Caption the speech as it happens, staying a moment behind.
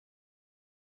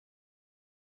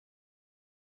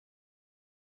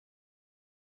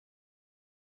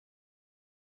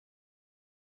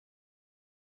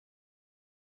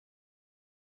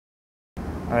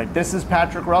All right, this is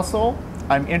Patrick Russell.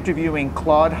 I'm interviewing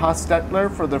Claude Hostetter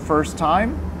for the first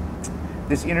time.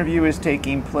 This interview is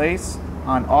taking place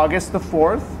on August the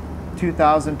 4th,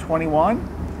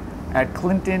 2021 at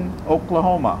Clinton,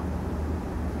 Oklahoma.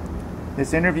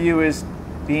 This interview is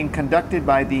being conducted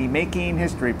by the Making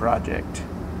History Project.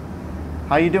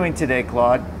 How are you doing today,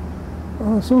 Claude?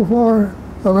 So far,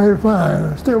 I'm very fine.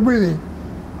 I'm still breathing.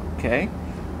 Okay.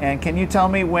 And can you tell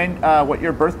me what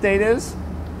your birth date is?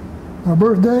 My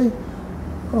birthday,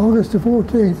 August the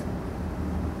 14th.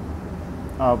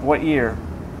 Of what year?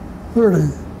 30.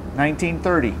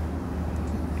 1930.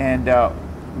 And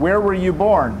where were you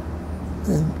born?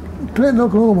 In Clinton,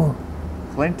 Oklahoma.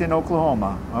 Clinton,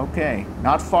 Oklahoma. Okay.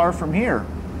 Not far from here.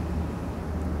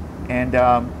 And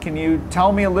can you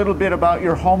tell me a little bit about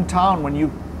your hometown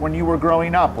when you were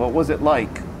growing up? What was it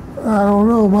like? I don't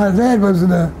know. My dad was in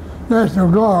the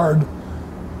National Guard,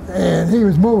 and he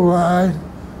was mobilized,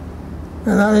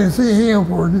 and I didn't see him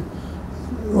for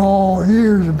long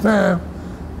years of time.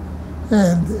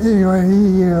 And anyway,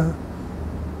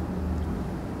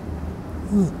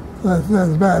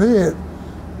 that's about it.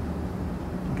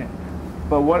 Okay.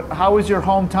 But how was your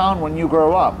hometown when you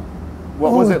grew up?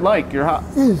 What was it like?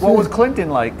 What was Clinton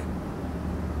like?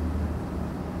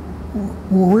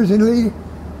 Originally?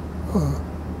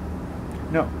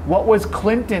 No. What was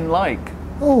Clinton like?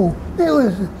 Oh, it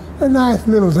was a nice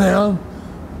little town.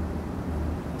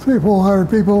 300-400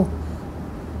 people.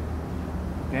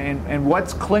 And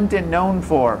what's Clinton known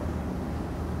for?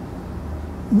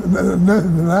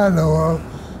 Nothing that I know of.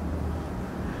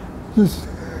 Just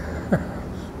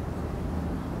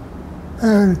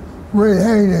having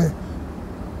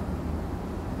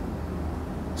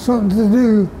something to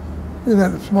do in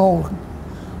that small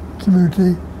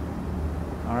community.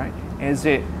 All right. Is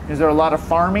there a lot of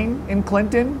farming in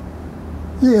Clinton?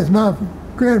 Yes, my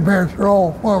grandparents are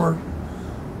all farmers.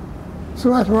 So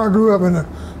that's where I grew up on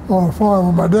a farm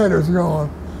when my dad was gone.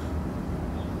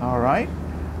 All right.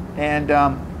 And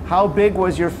how big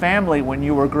was your family when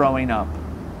you were growing up?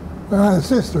 I had a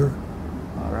sister.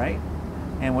 All right.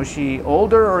 And was she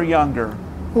older or younger?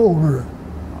 Older.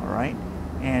 All right.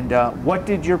 And what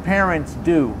did your parents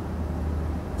do?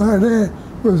 My dad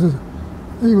was a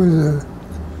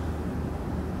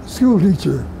school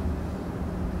teacher.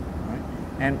 All right.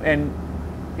 And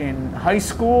in high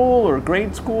school or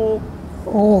grade school?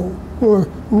 Oh,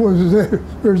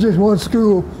 there was just one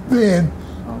school then.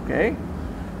 Okay.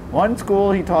 One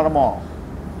school, he taught them all.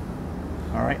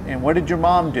 All right. And what did your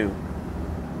mom do?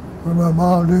 What my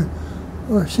mom did?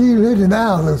 Well, she lived in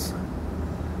Alice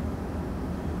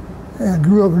and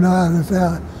grew up in Alice,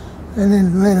 and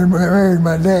then later married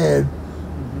my dad.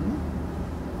 Mm-hmm.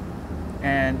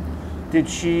 And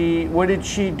what did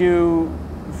she do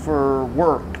for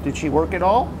work? Did she work at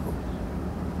all?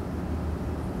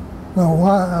 No,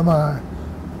 why am I?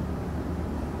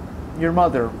 Your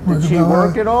mother, did she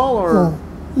work at all, or?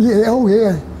 Oh,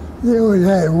 yeah. They always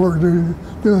had work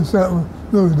doing something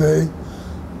those days.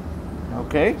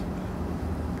 Okay.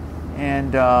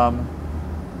 And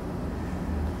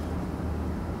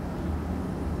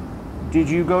did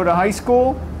you go to high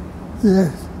school?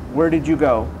 Yes. Where did you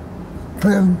go?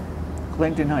 Clinton.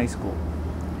 Clinton High School.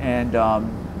 And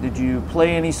did you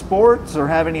play any sports or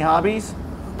have any hobbies?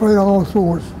 I played all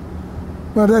sports.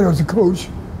 My dad was a coach.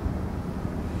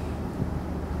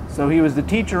 So he was the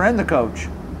teacher and the coach.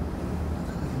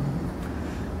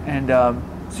 And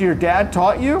so your dad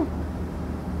taught you?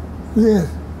 Yes.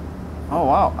 Oh,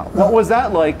 wow. What was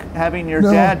that like, having your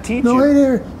dad teach you? No, he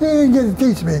didn't get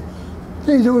to teach me.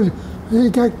 He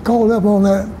got called up on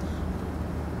that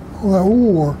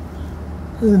war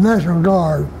in the National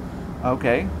Guard.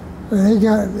 Okay.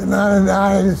 And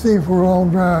I didn't see him for a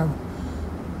long time.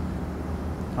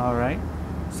 All right.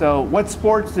 So what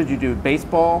sports did you do?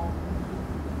 Baseball?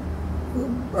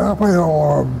 I played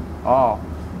all of them. Oh.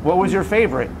 What was your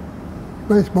favorite?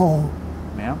 Baseball.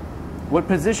 Yeah. What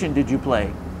position did you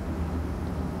play?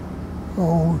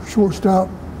 Oh, shortstop.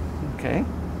 Okay.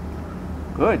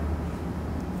 Good.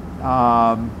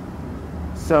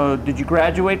 So did you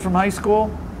graduate from high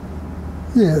school?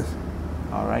 Yes.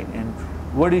 All right. And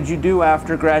what did you do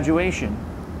after graduation?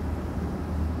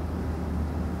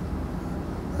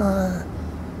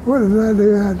 What did I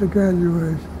do after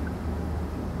graduation?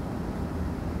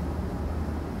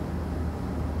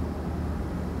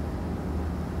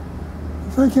 I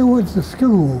think I went to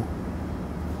school,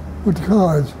 went to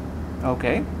college.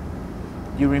 Okay.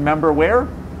 You remember where?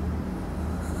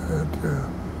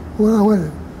 Well, I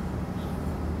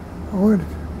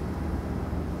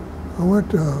went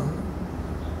to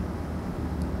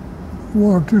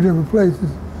one or two different places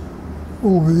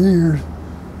over the years.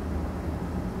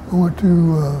 I went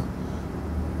to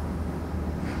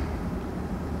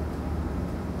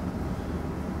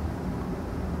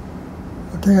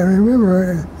I can't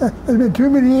remember. It's been too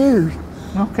many years.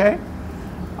 Okay.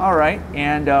 All right.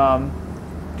 And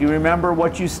do you remember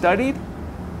what you studied?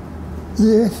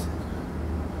 Yes.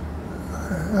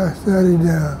 I studied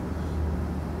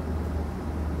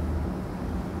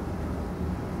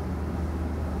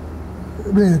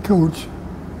being a coach,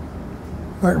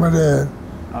 like my dad.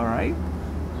 All right.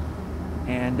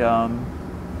 And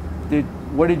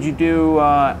what did you do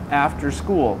after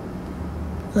school?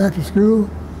 After school,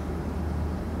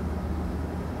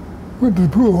 went to the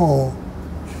pool hall,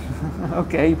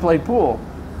 Okay, you played pool.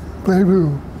 played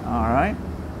pool. All right.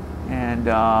 And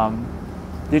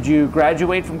did you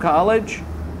graduate from college?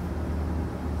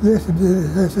 Yes, I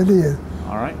did. Yes, I did.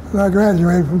 All right. I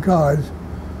graduated from college.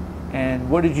 And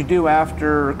what did you do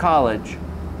after college?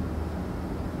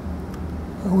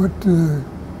 I went to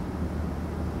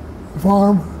the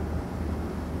farm.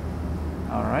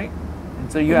 All right.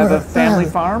 And so you have a family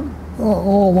farm?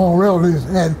 All my relatives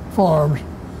had farms,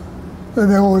 and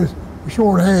they always were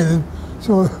short-handed,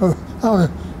 so I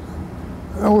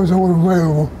was always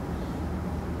available.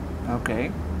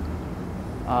 Okay.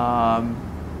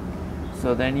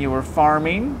 So then you were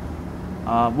farming.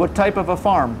 What type of a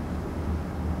farm?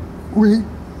 Wheat,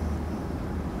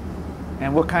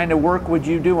 And what kind of work would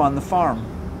you do on the farm?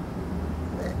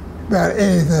 about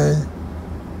anything.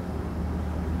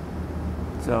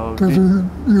 So Because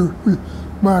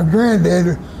my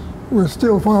granddad was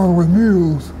still farming with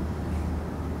mules.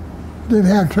 Didn't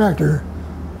have a tractor.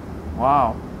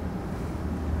 wow.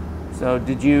 So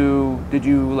did you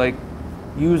like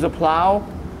use a plow?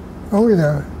 Oh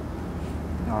yeah.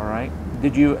 All right.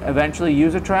 Did you eventually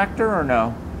use a tractor or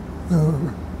no?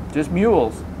 No. Just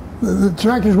mules. The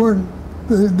tractors weren't.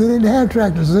 They didn't have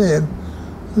tractors then.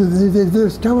 They're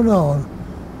just coming on.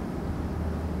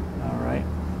 All right.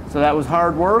 So that was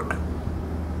hard work?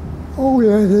 Oh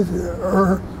yeah, just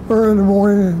early in the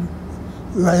morning and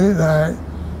late at night.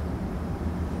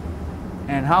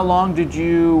 And how long did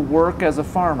you work as a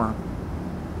farmer?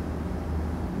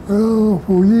 Oh,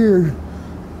 for years.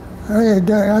 I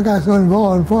got so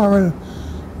involved in farming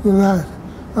that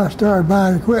I started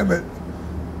buying equipment.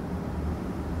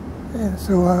 And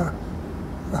so I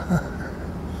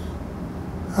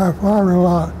farmed a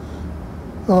lot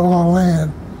of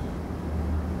land.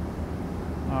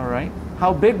 All right.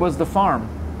 How big was the farm?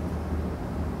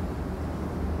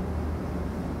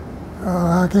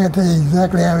 I can't tell you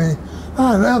exactly how many.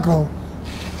 I had an uncle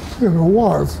who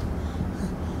was.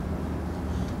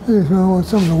 He was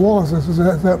some of the Wallaces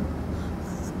that's up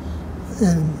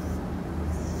in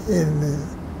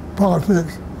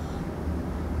politics.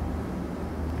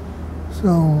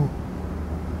 So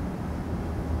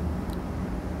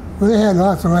they had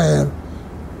lots of land.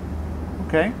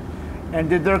 Okay. And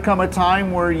did there come a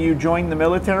time where you joined the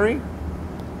military?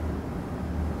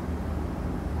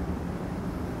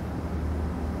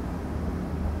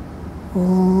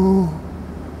 Oh,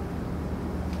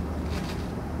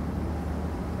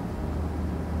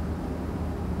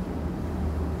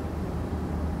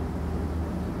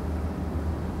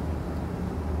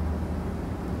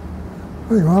 I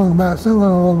think wrong about something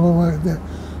along like that.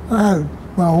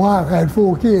 My wife had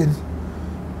 4 kids.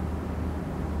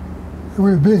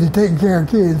 We were busy taking care of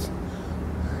kids.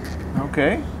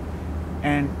 Okay.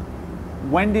 And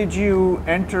when did you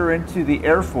enter into the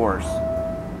Air Force?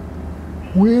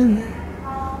 When?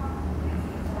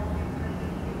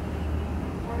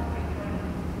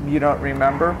 You don't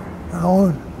remember? I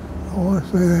want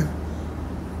to say that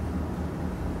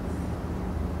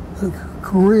the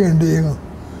Korean deal.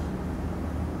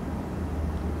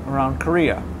 Around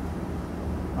Korea.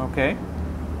 Okay.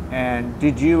 And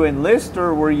did you enlist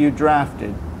or were you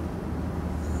drafted?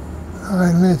 I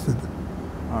enlisted.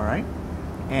 All right.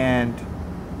 And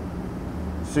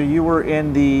so you were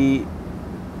in the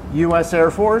U.S.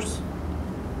 Air Force?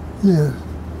 Yes.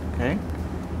 Okay.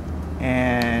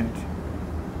 And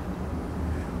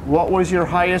what was your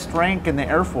highest rank in the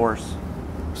Air Force?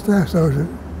 Staff sergeant.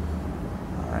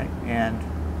 All right. And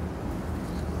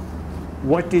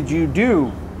what did you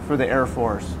do for the Air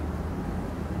Force?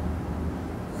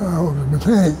 I was a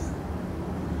mechanic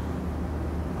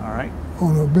All right.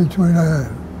 on a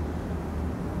B-29.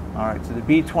 All right. So the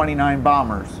B-29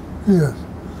 bombers. Yes.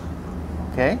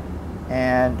 Okay.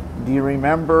 And do you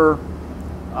remember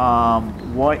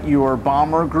what your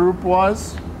bomber group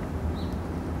was?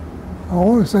 I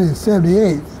want to say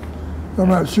 78. I'm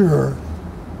not sure.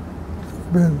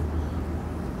 It's been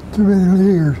too many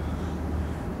years.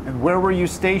 And where were you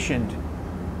stationed?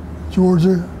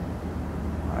 Georgia.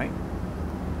 All right.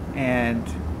 And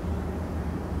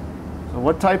So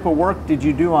what type of work did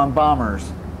you do on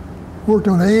bombers? Worked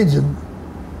on the engine.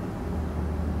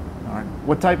 All right.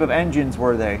 What type of engines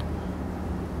were they?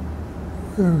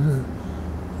 There was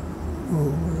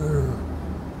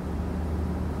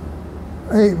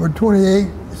a 8 with 28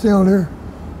 cylinder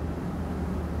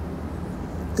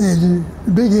engine,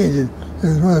 big engine. It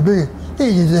was one of the big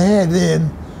engines they had then.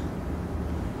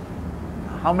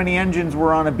 How many engines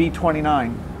were on a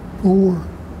B-29? 4.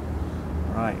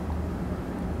 Right.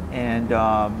 And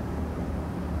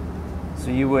so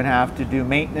you would have to do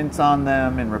maintenance on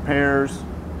them and repairs.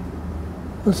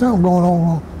 There's something going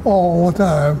on all the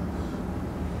time.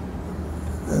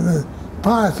 And the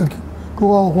pilots would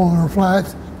go off on their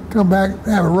flights, come back,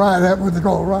 have a ride up, what they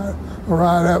call a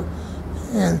ride up,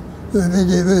 and then they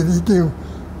give the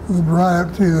ride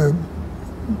up to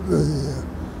the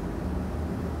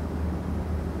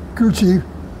crew chief.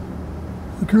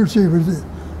 The crew chief would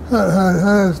hunt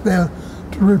us down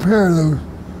to repair those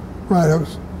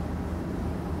ride-ups.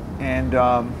 And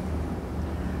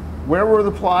where were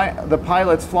the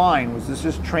pilots flying? Was this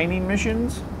just training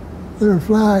missions? They were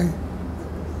flying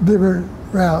different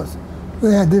routes.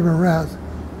 They had different routes.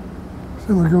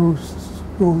 Some would go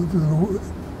to the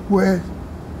west.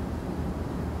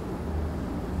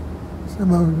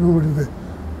 Some of them would go to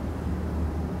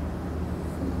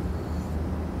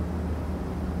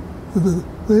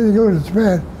they didn't go to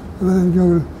Japan, but they didn't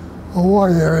go to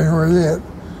Hawaii or anywhere yet.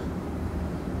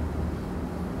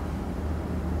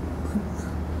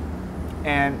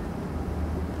 And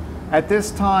at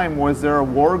this time, was there a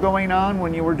war going on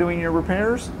when you were doing your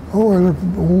repairs? Oh, there's a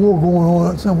war going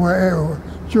on somewhere everywhere.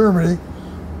 Germany,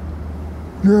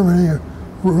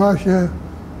 Russia.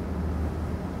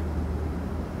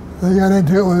 They got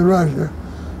into it with Russia.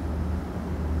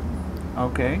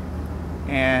 Okay.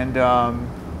 And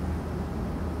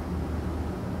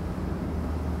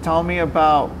tell me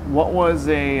about what was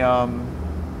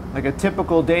like a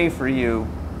typical day for you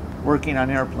working on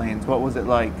airplanes. What was it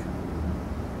like?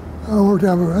 I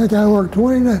think I worked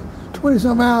 20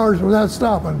 some hours without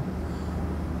stopping.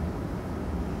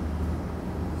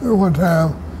 At one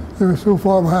time, they were so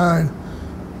far behind.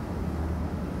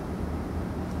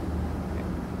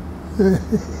 It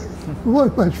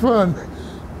wasn't much fun.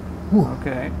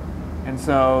 Okay. And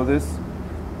so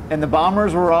and the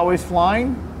bombers were always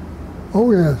flying?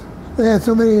 Oh yes, they had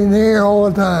so many in the air all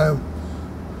the time.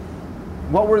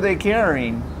 What were they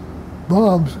carrying?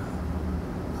 Bombs,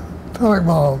 atomic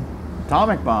bomb.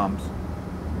 Atomic bombs.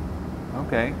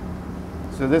 Okay.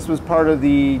 So this was part of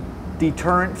the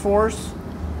deterrent force?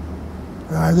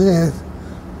 I guess.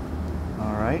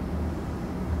 All right.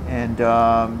 And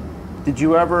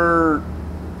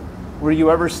were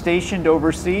you ever stationed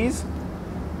overseas?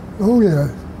 Oh yes.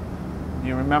 Do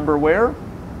you remember where?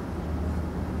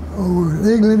 Oh,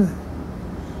 England,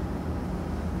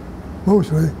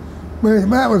 mostly.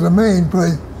 That was the main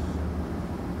place.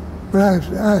 But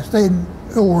I stayed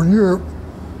over in Europe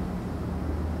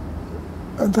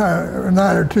a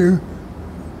night or two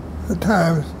at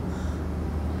times.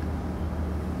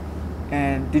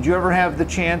 And did you ever have the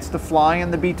chance to fly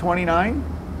in the B-29?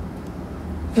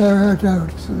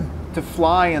 To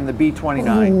fly in the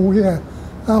B-29? Oh yeah,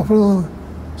 I flew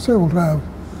several times.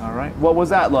 All right. What was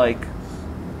that like?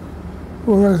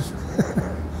 Well,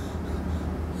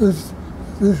 it's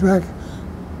like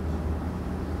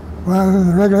when I was in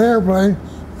the regular airplane,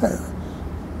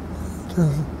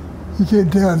 you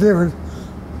can't tell the difference.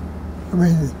 I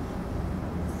mean,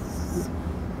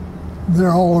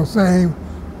 they're all the same.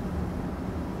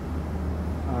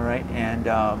 All right. And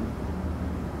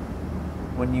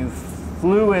when you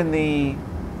flew in the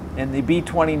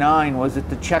B-29, was it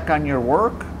to check on your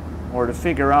work or to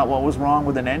figure out what was wrong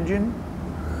with an engine?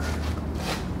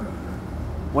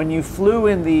 When you flew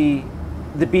in the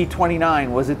B-29,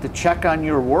 was it to check on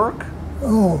your work?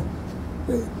 Oh,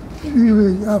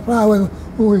 usually I fly when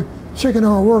we're checking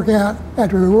our work out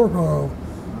after we work on it.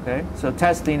 Okay, so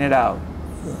testing it out.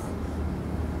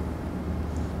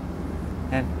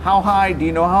 And how high, do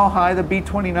you know how high the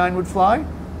B-29 would fly?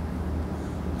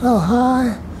 How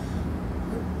high?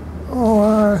 Oh,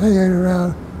 I think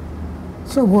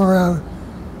it's somewhere around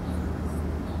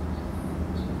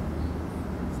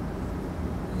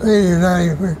 80 or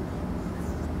 90 feet.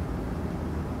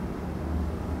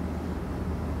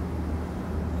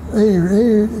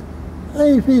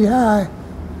 80 feet high,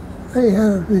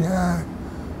 800 feet high.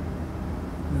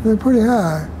 They're pretty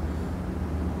high.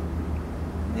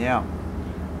 Yeah.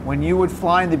 When you would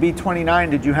fly in the B-29,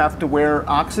 did you have to wear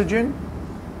oxygen?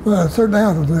 Well, a certain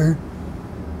altitude.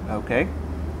 Okay.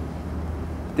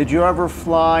 Did you ever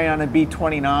fly on a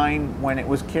B-29 when it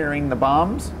was carrying the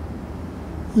bombs?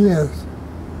 Yes.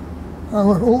 I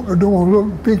went open the door,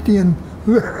 looked, peeked in,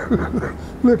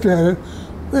 looked at it.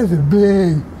 This is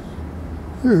big.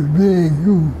 It was big.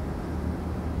 Ooh.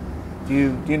 Do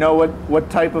you know what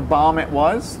type of bomb it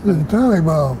was? It was a atomic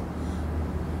bomb.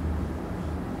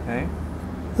 Okay.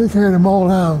 They carried them all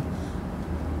down.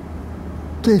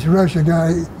 In case the Russian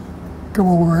guy come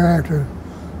over after.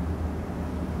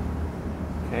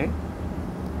 Okay.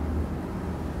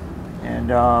 And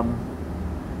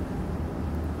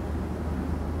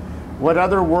what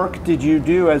other work did you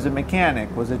do as a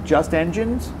mechanic? Was it just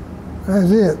engines?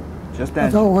 That's it. Just That's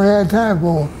engines. all we had time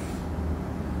for.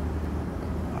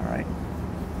 All right.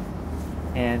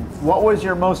 And what was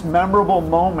your most memorable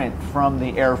moment from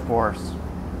the Air Force?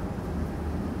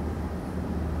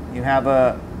 You have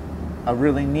a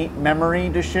really neat memory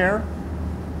to share?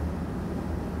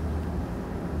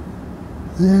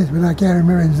 Yes, but I can't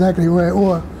remember exactly where it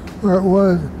was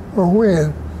or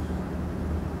when.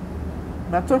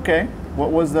 That's okay.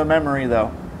 What was the memory,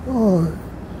 though? Oh,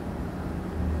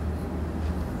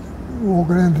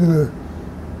 walking into the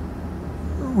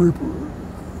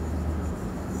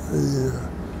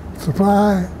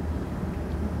supply,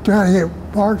 trying to get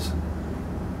parts,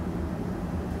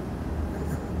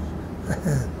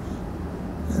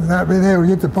 and not being able to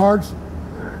get the parts.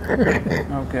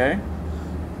 Okay.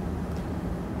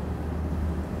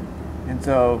 And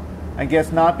so, I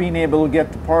guess not being able to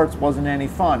get the parts wasn't any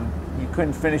fun. You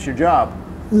couldn't finish your job.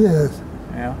 Yes.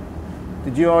 Yeah.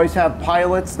 Did you always have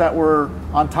pilots that were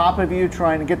on top of you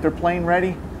trying to get their plane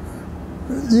ready?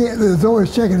 Yeah, there's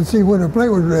always checking to see when the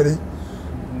plane was ready.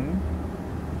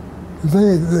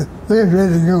 They was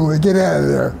ready to go, get out of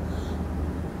there.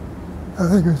 I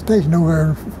think it was stationed over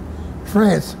in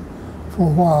France for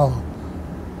a while.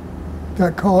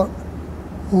 Got caught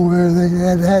over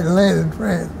there, they had to land in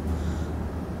France.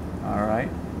 All right.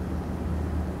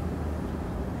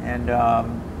 And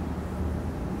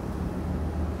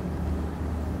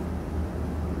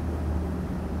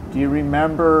do you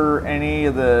remember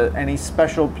any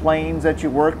special planes that you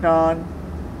worked on?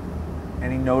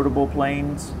 Any notable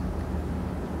planes?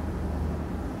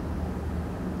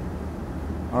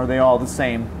 Or are they all the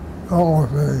same? All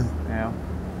the same. Yeah.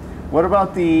 What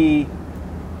about the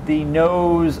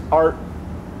nose art?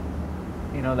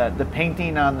 You know, that the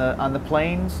painting on the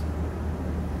planes.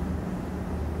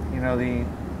 You know, the.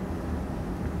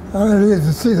 I didn't get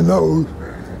to see the nose.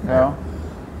 No.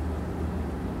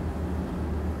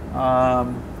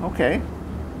 Okay.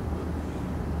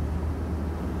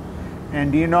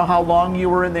 And do you know how long you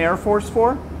were in the Air Force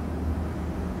for?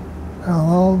 How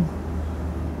long?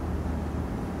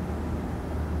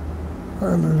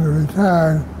 I was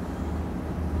retired.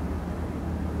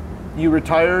 You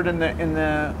retired in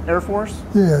the Air Force?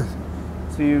 Yes.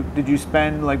 So did you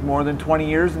spend like more than 20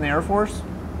 years in the Air Force?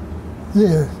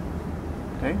 Yes.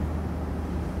 Okay.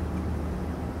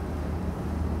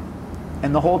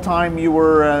 And the whole time you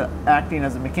were acting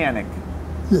as a mechanic?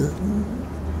 Yes.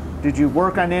 Did you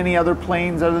work on any other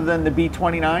planes other than the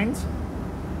B-29s?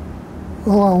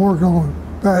 Oh, I worked on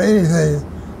about anything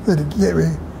that'd get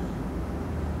me,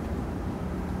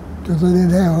 because they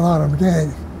didn't have a lot of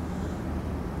mechanics.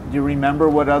 Do you remember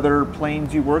what other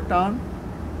planes you worked on?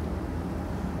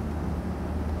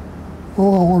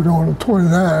 Oh, I worked on a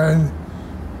 29.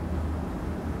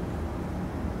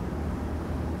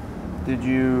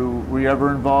 Were you ever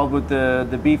involved with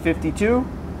the B-52?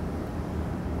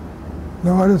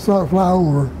 No, I just saw it fly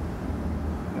over.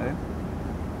 Okay.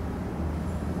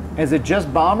 Is it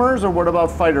just bombers, or what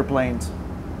about fighter planes?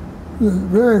 There's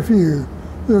very few.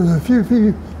 There's a few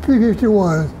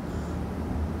P-51s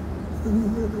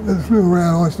that flew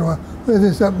around once in a while. They're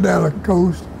just up and down the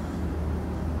coast.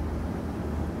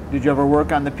 Did you ever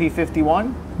work on the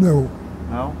P-51? No.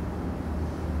 No.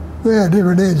 They had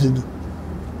different engines.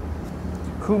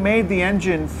 Who made the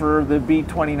engine for the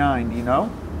B-29? Do you know?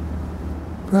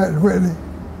 Pratt and Whitney.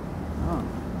 Oh.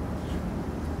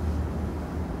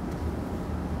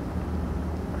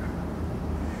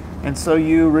 And so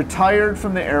you retired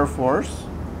from the Air Force.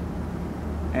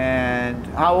 And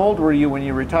how old were you when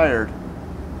you retired?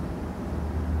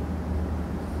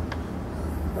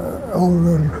 I don't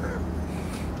know.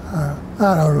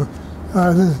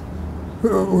 I just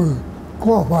was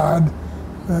qualified.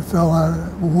 That's all I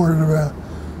was worried about.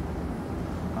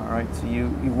 All right, so you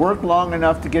worked long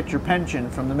enough to get your pension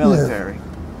from the military. Yes.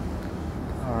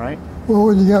 All right. Well,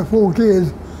 when you got 4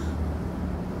 kids,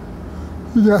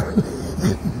 you got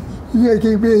to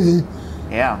keep busy.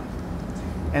 Yeah.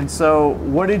 And so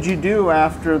what did you do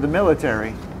after the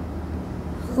military?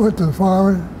 Went to the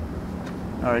farming.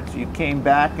 All right, so you came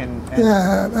back and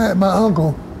Yeah, my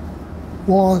uncle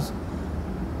was,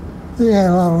 he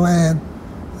had a lot of land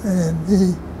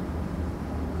And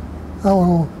I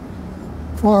was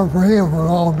farm for him for a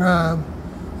long time.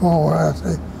 Oh, I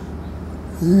say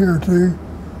a year or two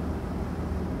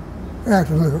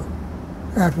after the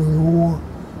war.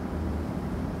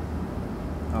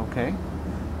 Okay.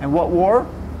 And what war?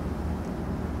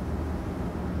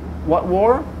 What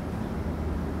war?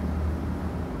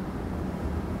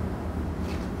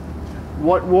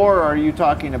 What war are you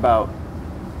talking about?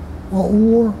 What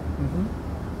war?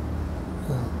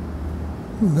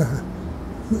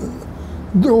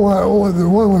 The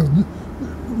one was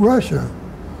Russia.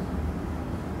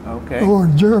 Okay. Or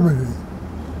Germany.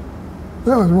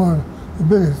 That was one of the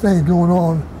biggest things going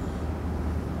on.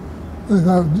 They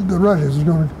thought the Russians were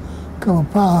going to come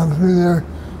piling through there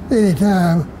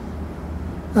anytime.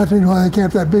 I think why they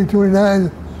kept that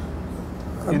B-29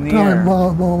 in the air.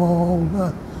 All the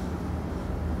time.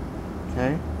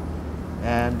 Okay.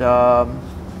 And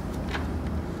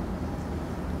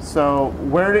so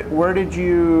where did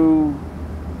you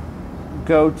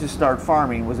go to start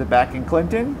farming? Was it back in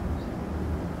Clinton?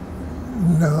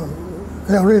 No,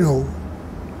 El Reno,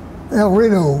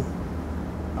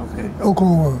 Okay.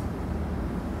 Oklahoma.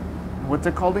 What's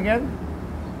it called again?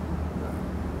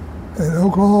 In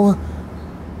Oklahoma,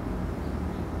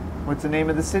 What's the name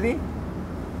of the city?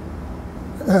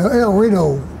 El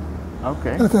Reno.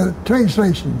 Okay. That's a train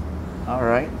station. All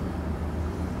right.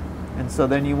 And so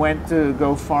then you went to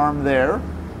go farm there,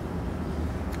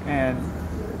 and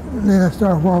Then I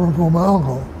started farming for my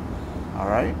uncle. all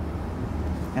right.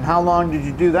 And how long did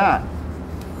you do that?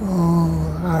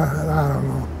 Oh, I don't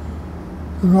know.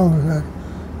 As long as I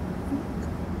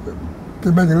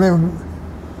could make a living.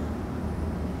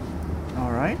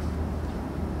 All right.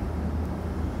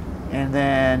 And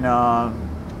then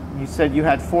you said you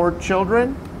had 4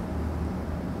 children?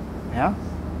 Yeah?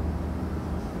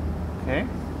 Okay.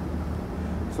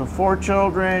 So 4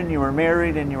 children, you were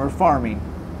married, and you were farming.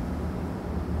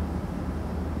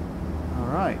 All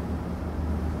right.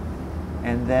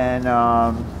 And then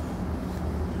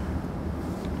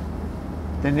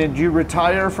did you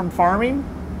retire from farming?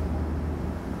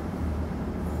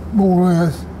 More or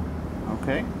less.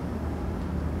 Okay.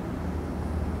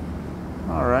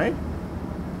 All right.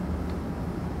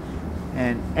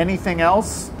 And anything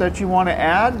else that you want to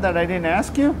add that I didn't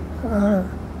ask you? I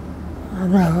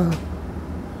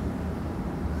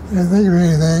can't think of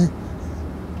anything.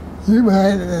 You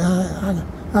might,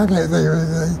 I can't think of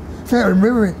anything. Can't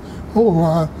remember it a whole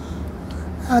while.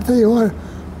 I tell you what,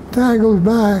 time goes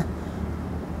by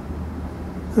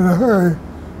in a hurry.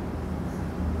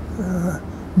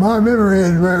 My memory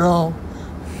isn't very long.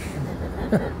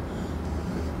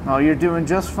 Oh, you're doing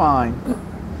just fine.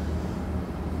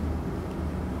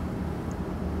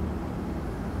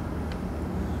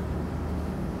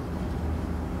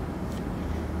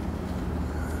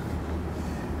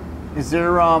 Is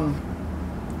there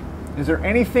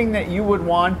anything that you would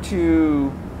want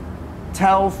to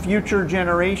tell future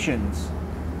generations?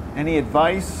 Any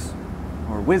advice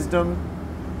or wisdom?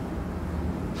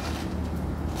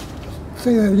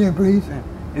 Say that again, please.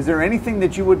 Is there anything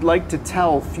that you would like to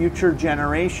tell future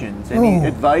generations? Any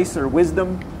advice or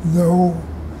wisdom? No.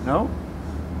 No?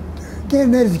 Get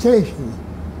an education.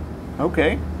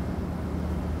 Okay.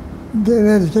 Get an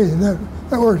education.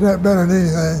 That works out better than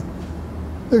anything.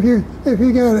 If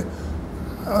you got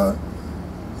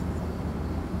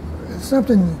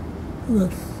something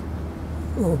that's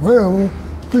available,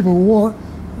 people want,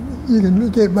 you can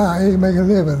get by, you can make a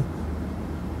living.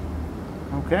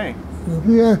 Okay. If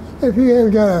you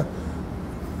haven't got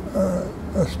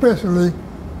a specialty,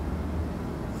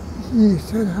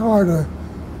 it's hard to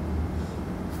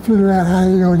figure out how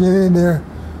you're going to get in there.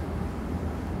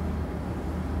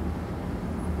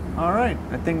 All right.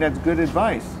 I think that's good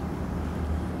advice.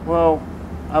 Well,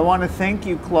 I want to thank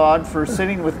you, Claude, for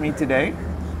sitting with me today.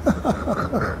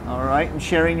 All right, and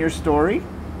sharing your story.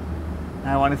 And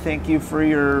I want to thank you for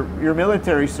your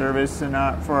military service and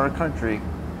for our country.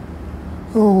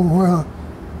 Oh, well,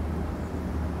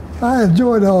 I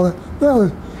enjoyed all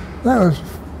that.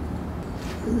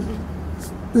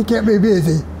 It kept me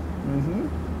busy. Mm-hmm.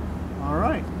 All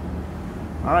right.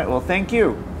 All right, well, thank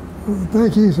you.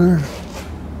 Thank you, sir.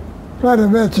 Glad I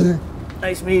met you.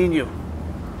 Nice meeting you.